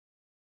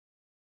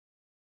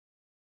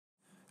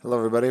Hello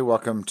everybody,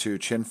 welcome to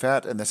Chin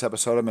Fat. In this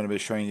episode I'm going to be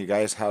showing you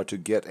guys how to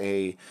get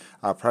a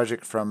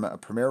project from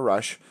Premiere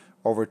Rush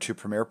over to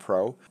Premiere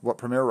Pro. What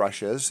Premiere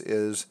Rush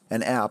is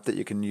an app that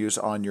you can use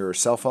on your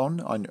cell phone,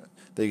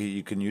 that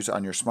you can use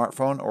on your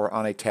smartphone or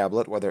on a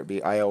tablet, whether it be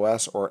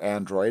iOS or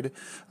Android.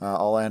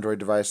 All Android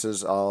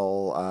devices,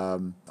 all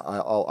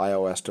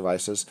iOS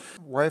devices.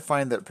 Where I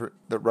find that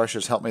Rush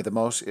has helped me the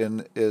most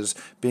is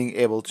being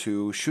able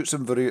to shoot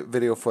some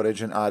video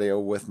footage and audio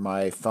with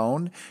my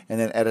phone and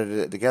then edit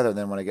it together. And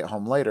then when I get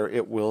home later,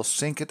 it will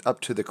sync it up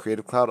to the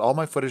Creative Cloud, all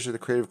my footage to the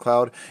Creative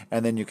Cloud,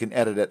 and then you can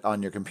edit it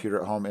on your computer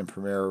at home in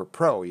Premiere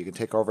Pro. You can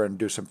take over and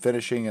do some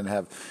finishing and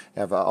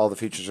have all the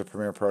features of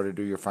Premiere Pro to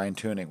do your fine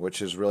tuning,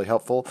 which is really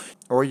helpful.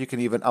 Or you can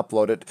even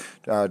upload it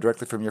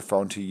directly from your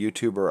phone to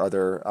YouTube or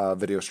other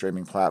video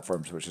streaming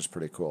platforms, which is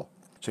pretty cool.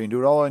 So you can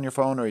do it all on your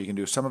phone, or you can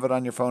do some of it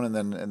on your phone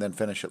and then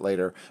finish it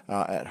later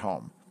at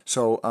home.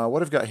 So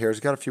what I've got here is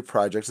I've got a few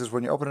projects. This is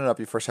when you open it up,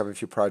 you first have a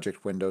few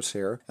project windows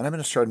here. And I'm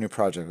going to start a new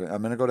project.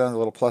 I'm going to go down to the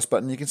little plus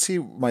button. You can see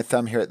my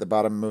thumb here at the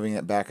bottom moving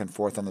it back and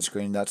forth on the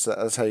screen. That's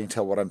how you can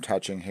tell what I'm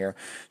touching here.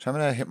 So I'm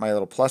going to hit my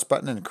little plus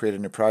button and create a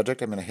new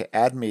project. I'm going to hit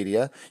Add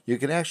Media. You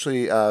can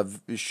actually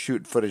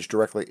shoot footage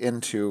directly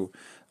into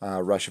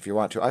Rush if you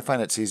want to. I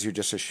find it's easier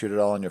just to shoot it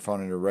all on your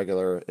phone in your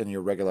regular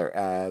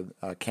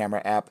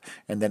camera app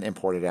and then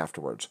import it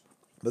afterwards.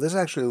 But this is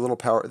actually a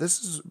little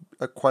This is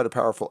quite a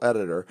powerful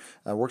editor.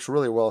 Works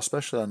really well,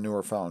 especially on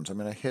newer phones. I'm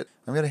going to hit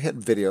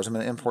videos. I'm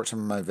going to import some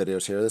of my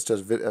videos here.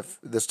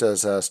 This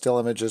does still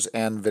images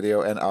and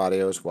video and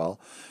audio as well.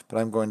 But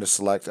I'm going to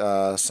select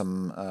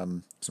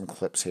some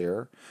clips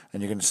here,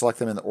 and you can select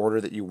them in the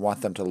order that you want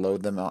them to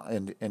load them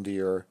into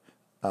your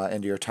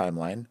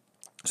timeline.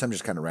 So I'm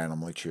just kind of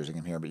randomly choosing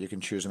them here, but you can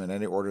choose them in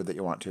any order that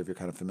you want to if you're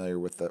kind of familiar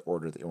with the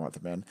order that you want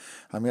them in.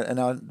 And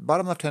now,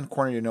 bottom left-hand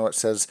corner, it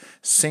says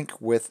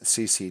Sync with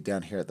CC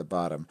down here at the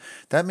bottom.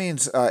 That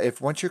means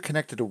once you're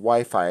connected to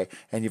Wi-Fi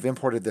and you've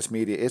imported this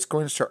media, it's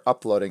going to start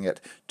uploading it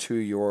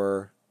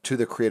to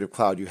the Creative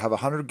Cloud. You have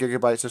 100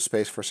 gigabytes of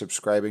space for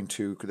subscribing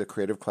to the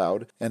Creative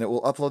Cloud, and it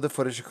will upload the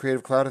footage to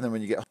Creative Cloud. And then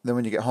when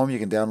you get home, you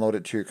can download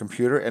it to your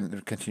computer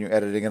and continue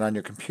editing it on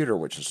your computer,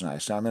 which is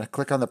nice. Now I'm going to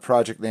click on the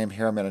project name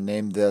here. I'm going to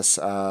name this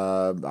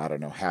I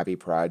don't know, Happy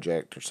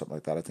Project or something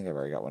like that. I think I've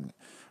already got one.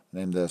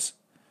 Name this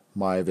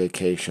My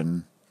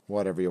Vacation,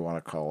 whatever you want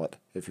to call it.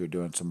 If you're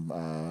doing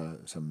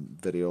some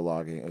video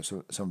logging, or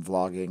some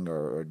vlogging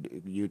or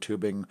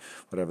YouTubing,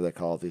 whatever they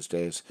call it these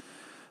days.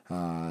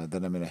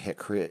 Then I'm going to hit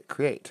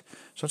create.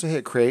 So once I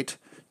hit create,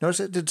 notice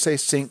it did say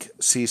sync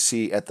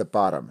CC at the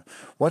bottom.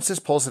 Once this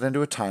pulls it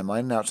into a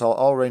timeline, now it's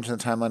all arranged in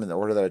the timeline in the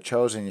order that I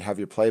chose, and you have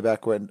your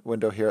playback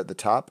window here at the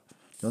top.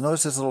 You'll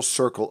notice this little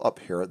circle up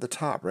here at the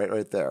top,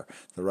 right there,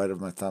 the right of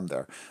my thumb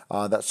there.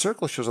 That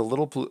circle shows a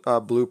little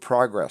blue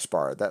progress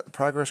bar. That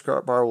progress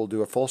bar will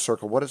do a full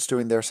circle. What it's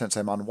doing there, since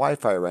I'm on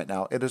Wi-Fi right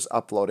now, it is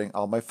uploading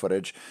all my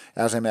footage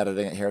as I'm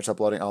editing it here. It's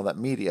uploading all that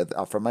media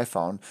from my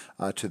phone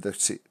to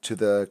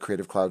the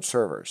Creative Cloud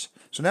servers.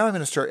 So now I'm going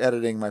to start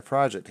editing my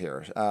project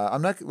here.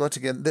 Once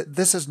again,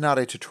 this is not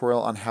a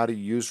tutorial on how to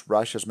use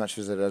Rush as much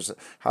as it is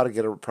how to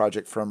get a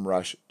project from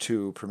Rush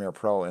to Premiere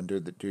Pro and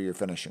do your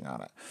finishing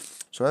on it.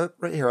 So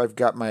right here, I've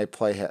got my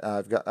play.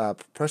 I've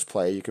got press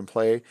play. You can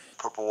play.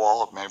 Purple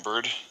wall of my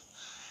bird.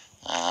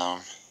 Some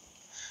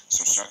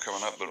snow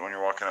coming up, but when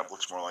you're walking up, it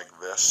looks more like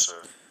this.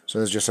 So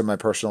this is just my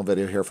personal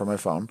video here from my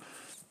phone.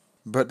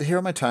 But here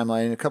on my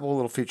timeline, a couple of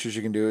little features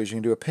you can do is you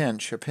can do a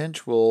pinch. A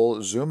pinch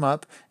will zoom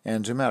up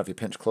and zoom out. If you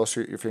pinch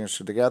closer, your fingers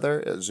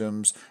together, it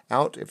zooms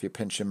out. If you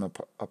pinch them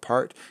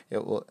apart,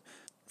 it will.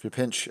 If you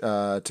pinch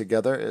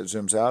together, it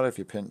zooms out. If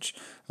you pinch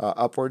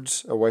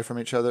upwards, away from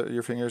each other,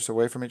 your fingers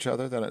away from each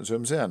other, then it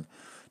zooms in.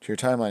 To your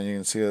timeline,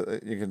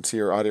 you can see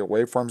your audio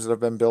waveforms that have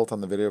been built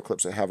on the video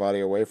clips that have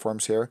audio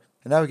waveforms here.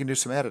 And now we can do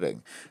some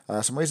editing.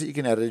 Some ways that you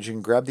can edit is you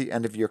can grab the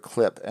end of your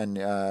clip and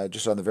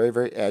just on the very,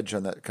 very edge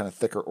on that kind of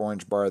thicker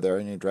orange bar there,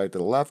 and you drag to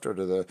the left or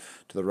to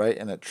the right,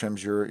 and it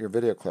trims your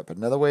video clip.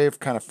 Another way of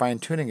kind of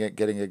fine-tuning it,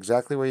 getting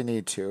exactly where you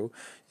need to,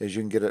 is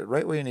you can get it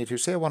right where you need to.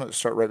 Say I want it to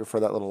start right before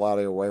that little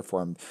audio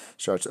waveform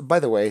starts. By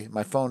the way,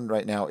 my phone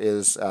right now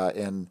is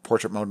in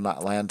portrait mode,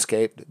 not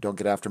landscape. Don't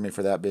get after me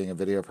for that being a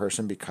video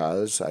person,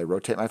 because I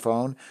rotate my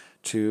phone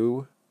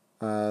to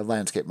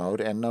landscape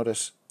mode, and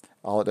notice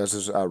all it does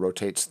is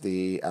rotates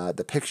the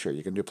picture.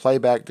 You can do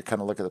playback to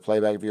kind of look at the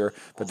playback viewer,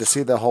 but to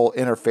see the whole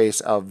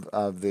interface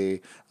of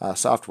the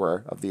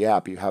software, of the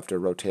app, you have to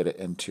rotate it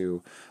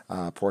into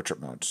portrait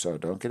mode. So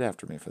don't get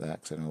after me for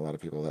that, because I know a lot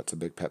of people that's a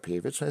big pet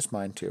peeve. It's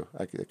mine too.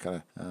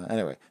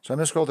 Anyway, so I'm going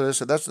to scroll to this.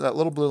 So that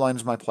little blue line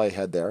is my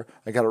playhead there.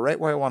 I got it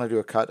right where I want to do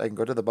a cut. I can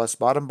go to the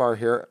bottom bar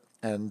here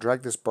and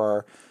drag this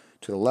bar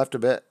to the left a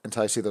bit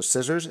until I see those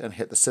scissors, and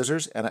hit the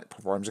scissors, and it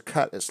performs a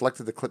cut. It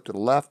selected the clip to the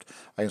left.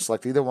 I can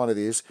select either one of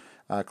these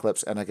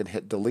clips, and I can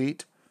hit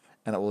delete,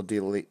 and it will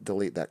delete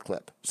that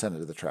clip, send it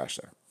to the trash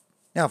there.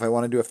 Now if I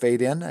want to do a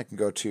fade in, I can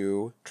go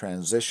to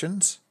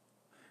transitions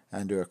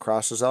and do a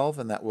cross dissolve,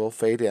 and that will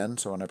fade in.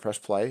 So when I press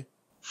play,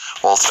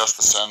 well, it's just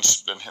the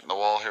sun's been hitting the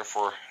wall here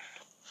for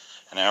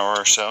an hour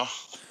or so.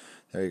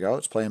 There you go,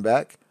 it's playing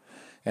back.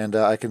 And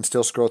I can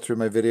still scroll through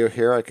my video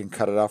here. I can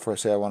cut it off where I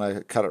say I want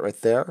to cut it right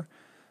there.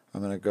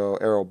 I'm going to go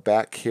arrow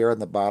back here on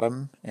the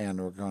bottom, and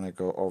we're going to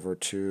go over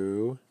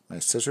to my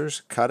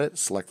scissors, cut it,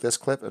 select this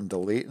clip, and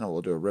delete, and it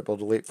will do a ripple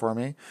delete for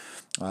me.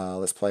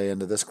 Let's play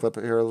into this clip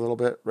here a little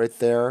bit. Right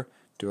there,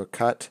 do a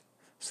cut,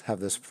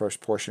 have this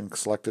first portion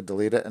selected,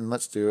 delete it, and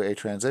let's do a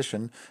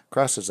transition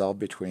cross dissolve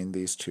between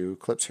these two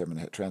clips here. I'm going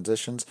to hit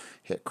transitions,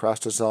 hit cross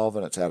dissolve,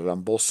 and it's added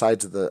on both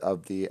sides of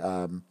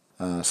the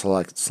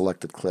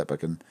selected clip. I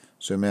can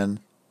zoom in.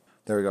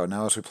 There we go.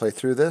 Now as we play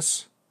through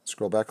this,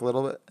 scroll back a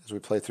little bit as we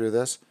play through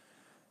this,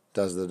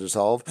 does the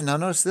dissolve. Now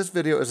notice this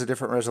video is a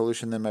different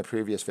resolution than my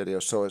previous video,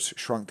 so it's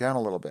shrunk down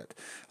a little bit.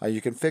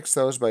 You can fix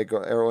those by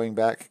arrowing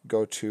back,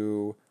 go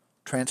to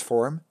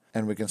transform,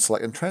 and we can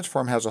select, and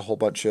transform has a whole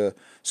bunch of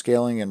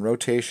scaling and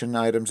rotation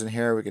items in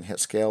here. We can hit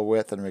scale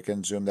width, and we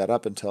can zoom that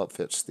up until it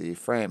fits the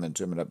frame and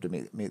zoom it up to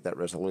meet that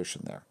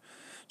resolution there.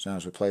 So now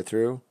as we play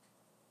through,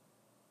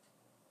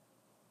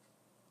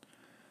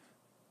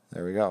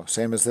 there we go.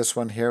 Same as this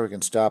one here, we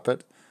can stop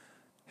it,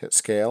 hit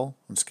scale,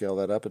 and scale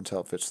that up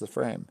until it fits the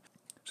frame.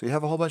 So you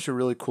have a whole bunch of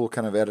really cool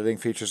kind of editing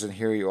features in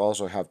here. You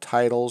also have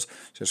titles.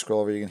 So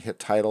scroll over, you can hit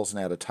titles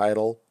and add a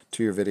title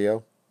to your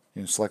video.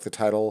 You can select the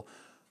title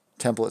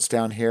templates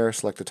down here,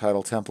 select the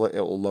title template,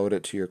 it will load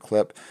it to your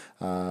clip.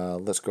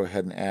 Let's go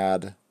ahead and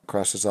add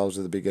cross dissolves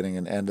at the beginning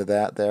and end of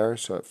that there,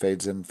 so it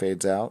fades in,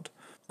 fades out.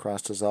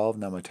 Cross dissolve,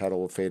 now my title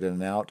will fade in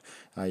and out.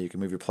 You can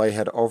move your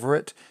playhead over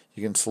it.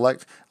 You can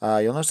select,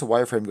 you'll notice the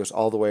wireframe goes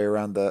all the way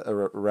around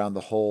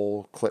the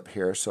whole clip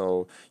here,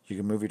 so you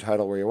can move your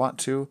title where you want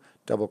to,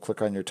 double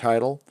click on your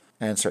title,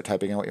 and start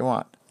typing in what you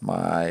want.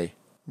 My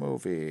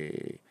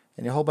movie.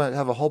 And you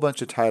have a whole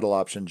bunch of title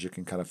options you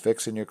can kind of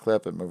fix in your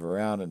clip and move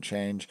around and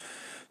change.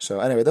 So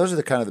anyway, those are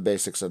the kind of the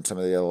basics on some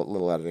of the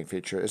little editing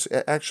features.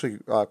 It's actually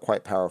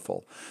quite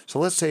powerful. So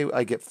let's say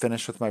I get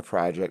finished with my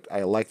project.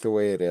 I like the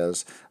way it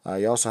is.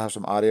 You also have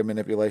some audio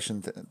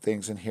manipulation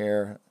things in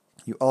here.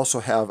 You also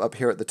have up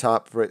here at the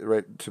top,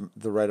 right to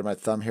the right of my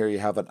thumb here, you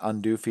have an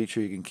undo feature.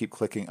 You can keep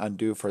clicking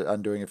undo for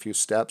undoing a few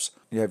steps.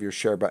 You have your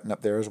share button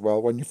up there as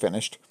well when you're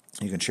finished.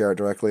 You can share it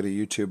directly to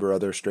YouTube or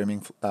other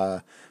streaming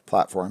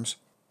platforms.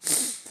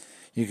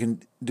 You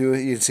can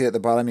see at the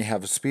bottom you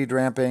have a speed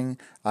ramping.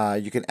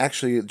 You can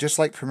actually, just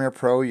like Premiere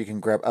Pro, you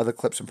can grab other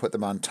clips and put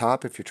them on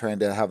top if you're trying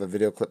to have a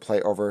video clip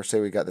play over. Say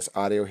we got this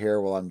audio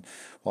here while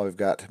we've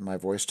got my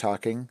voice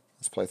talking.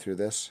 Let's play through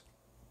this.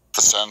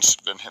 The sun's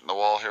been hitting the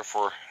wall here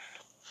for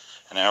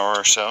an hour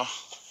or so.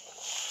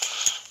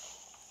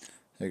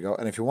 There you go.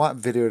 And if you want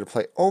video to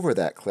play over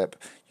that clip,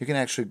 you can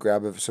actually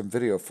grab some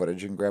video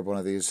footage. You can grab one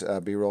of these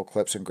B-roll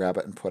clips and grab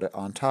it and put it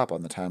on top,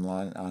 on the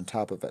timeline, on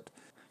top of it.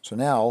 So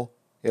now,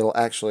 you'll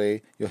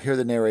hear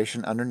the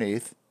narration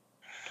underneath.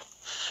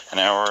 An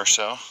hour or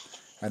so.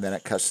 And then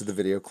it cuts to the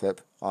video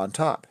clip on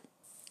top.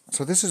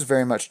 So this is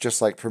very much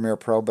just like Premiere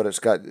Pro, but it's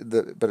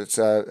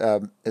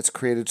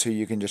created so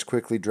you can just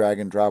quickly drag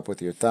and drop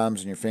with your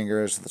thumbs and your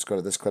fingers. Let's go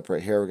to this clip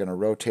right here. We're going to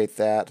rotate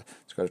that.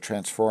 Let's go to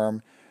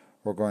transform.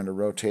 We're going to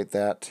rotate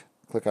that.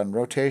 Click on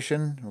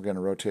rotation. We're going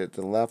to rotate it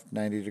to the left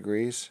 90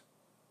 degrees.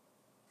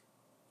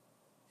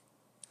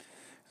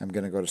 I'm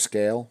going to go to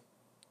scale.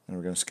 And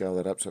we're going to scale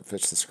that up so it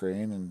fits the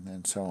screen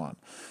and so on.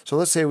 So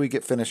let's say we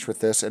get finished with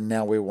this and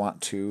now we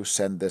want to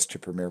send this to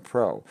Premiere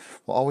Pro.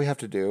 Well, all we have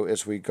to do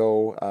is we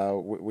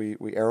go,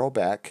 we arrow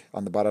back.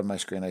 On the bottom of my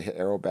screen I hit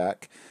arrow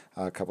back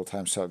a couple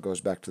times so it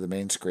goes back to the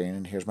main screen,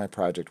 and here's my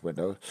project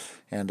window.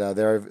 And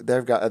there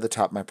I've got at the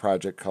top my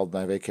project called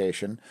My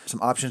Vacation.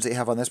 Some options that you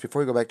have on this.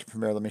 Before we go back to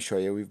Premiere, let me show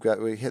you.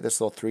 We hit this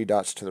little 3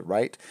 dots to the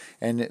right,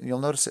 and you'll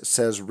notice it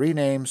says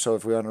rename. So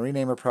if we want to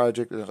rename a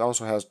project, it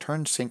also has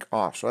turn sync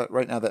off. So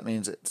right now that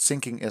means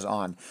syncing is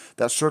on.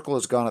 That circle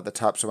is gone at the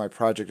top, so my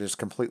project is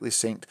completely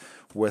synced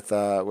with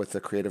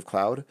the Creative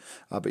Cloud.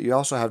 But you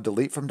also have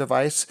delete from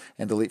device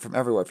and delete from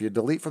everywhere. If you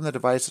delete from the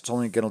device, it's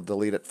only going to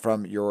delete it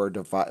from your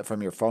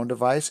phone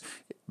device.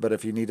 But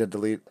if you need to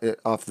delete it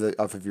off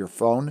of your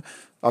phone,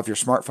 off your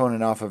smartphone,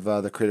 and off of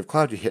the Creative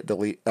Cloud, you hit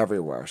delete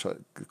everywhere, so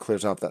it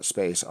clears off that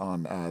space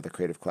on the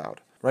Creative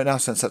Cloud. Right now,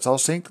 since that's all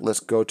synced, let's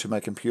go to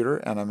my computer,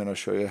 and I'm going to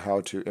show you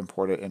how to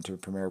import it into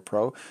Premiere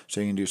Pro so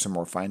you can do some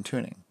more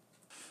fine-tuning.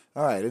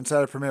 All right,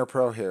 inside of Premiere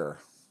Pro here.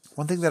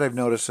 One thing that I've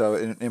noticed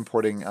in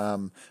importing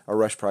a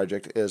Rush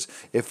project is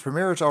if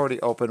Premiere is already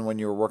open when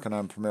you're working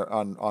on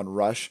on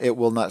Rush, it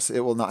will not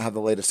have the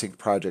latest synced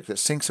project. It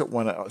syncs it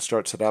when it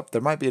starts it up. There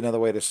might be another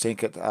way to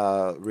sync it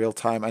real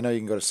time. I know you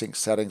can go to sync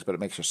settings, but it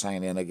makes you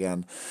sign in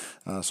again.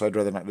 So I'd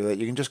rather not do that.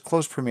 You can just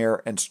close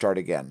Premiere and start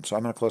again. So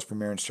I'm going to close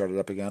Premiere and start it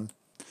up again.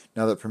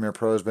 Now that Premiere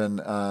Pro has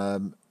been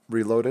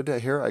reloaded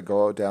here, I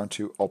go down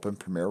to Open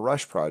Premiere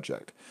Rush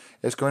Project.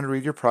 It's going to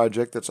read your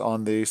project that's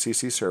on the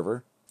CC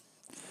server.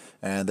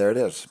 And there it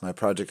is. My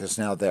project is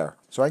now there.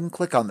 So I can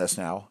click on this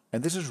now.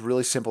 And this is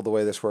really simple the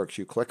way this works.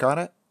 You click on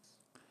it.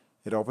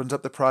 It opens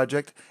up the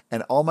project.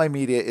 And all my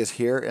media is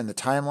here in the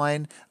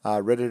timeline,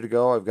 ready to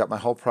go. I've got my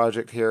whole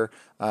project here.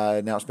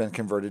 Now it's been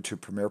converted to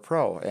Premiere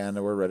Pro. And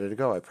we're ready to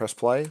go. I press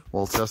play.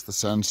 Well, it's just the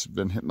sun's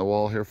been hitting the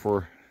wall here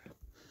for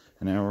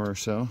an hour or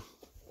so.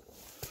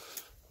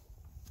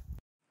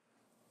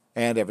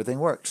 and everything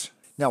works.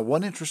 Now,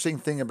 one interesting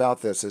thing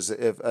about this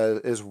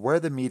is where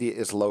the media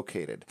is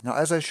located. Now,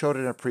 as I showed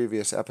in a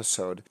previous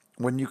episode,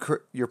 when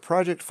your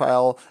project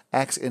file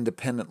acts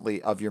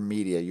independently of your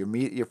media. Your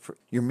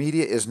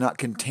media is not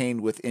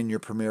contained within your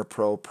Premiere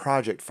Pro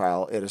project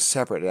file. It is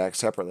separate. It acts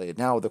separately.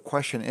 Now, the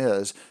question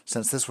is,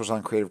 since this was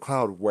on Creative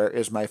Cloud, where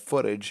is my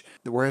footage?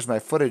 Where is my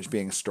footage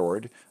being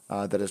stored?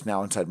 That is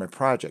now inside my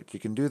project. You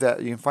can do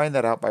that. You can find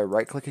that out by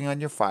right-clicking on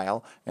your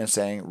file and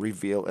saying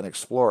Reveal in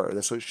Explorer.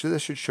 This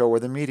should show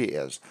where the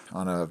media is.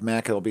 On a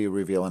Mac, it'll be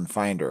Reveal in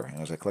Finder.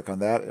 And as I click on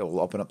that, it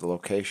will open up the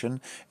location.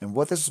 And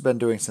what this has been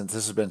doing, since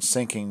this has been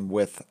syncing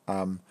with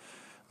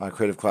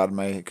Creative Cloud,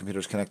 my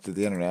computer's connected to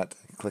the internet.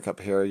 Click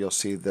up here, you'll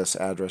see this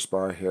address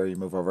bar here. You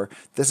move over.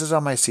 This is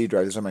on my C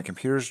drive. This is on my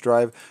computer's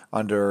drive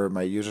under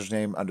my user's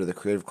name, under the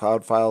Creative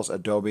Cloud files,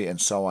 Adobe, and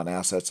so on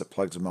assets. It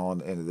plugs them all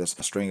into this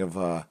string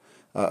of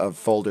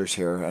folders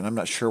here, and I'm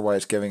not sure why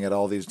it's giving it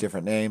all these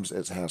different names.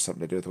 It has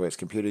something to do with the way it's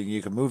computing.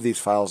 You can move these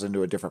files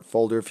into a different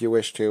folder if you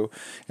wish to,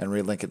 and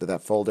relink it to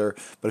that folder.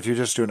 But if you're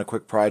just doing a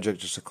quick project,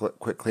 just a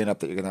quick cleanup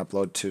that you're going to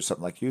upload to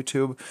something like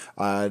YouTube,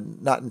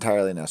 not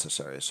entirely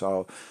necessary.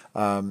 So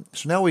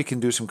now we can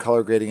do some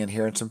color grading in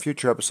here. In some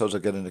future episodes, I'll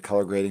get into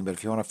color grading. But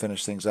if you want to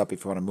finish things up,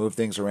 if you want to move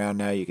things around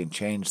now, you can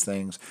change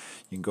things.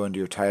 You can go into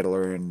your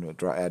titler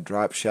and add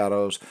drop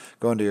shadows.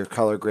 Go into your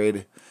color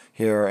grade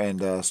here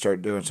and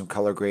start doing some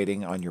color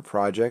grading on your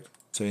project.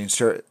 So you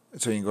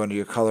can go into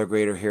your color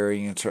grader here.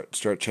 You can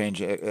start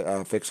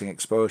changing, fixing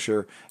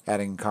exposure,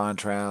 adding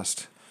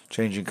contrast,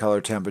 changing color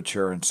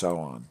temperature, and so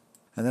on.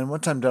 And then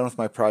once I'm done with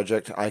my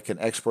project, I can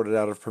export it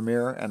out of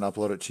Premiere and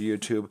upload it to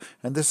YouTube.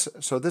 And this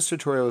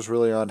tutorial is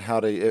really on how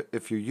to,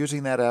 if you're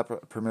using that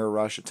app, Premiere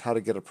Rush, it's how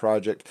to get a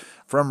project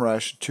from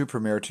Rush to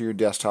Premiere to your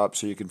desktop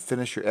so you can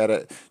finish your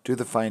edit, do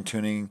the fine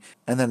tuning,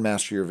 and then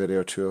master your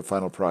video to a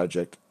final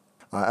project.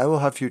 I will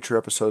have future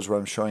episodes where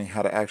I'm showing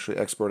how to actually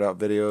export out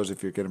videos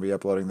if you're going to be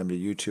uploading them to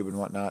YouTube and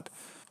whatnot.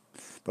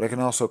 But I can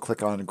also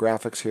click on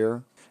graphics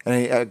here.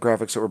 Any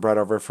graphics that were brought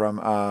over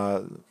from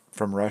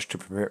Rush to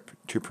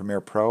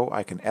Premiere Pro,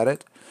 I can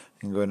edit. You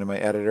can go into my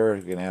editor,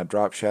 you can add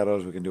drop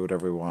shadows, we can do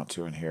whatever we want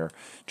to in here,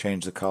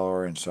 change the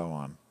color and so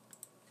on.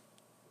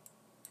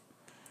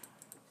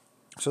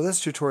 So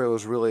this tutorial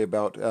is really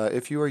about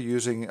if you are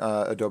using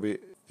Adobe.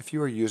 If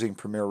you are using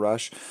Premiere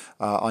Rush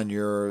on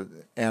your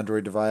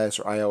Android device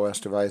or iOS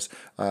device,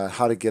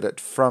 how to get it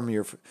from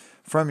your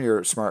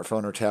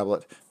smartphone or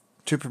tablet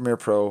to Premiere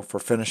Pro for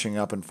finishing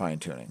up and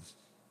fine-tuning.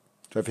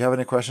 So if you have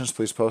any questions,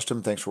 please post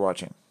them. Thanks for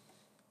watching.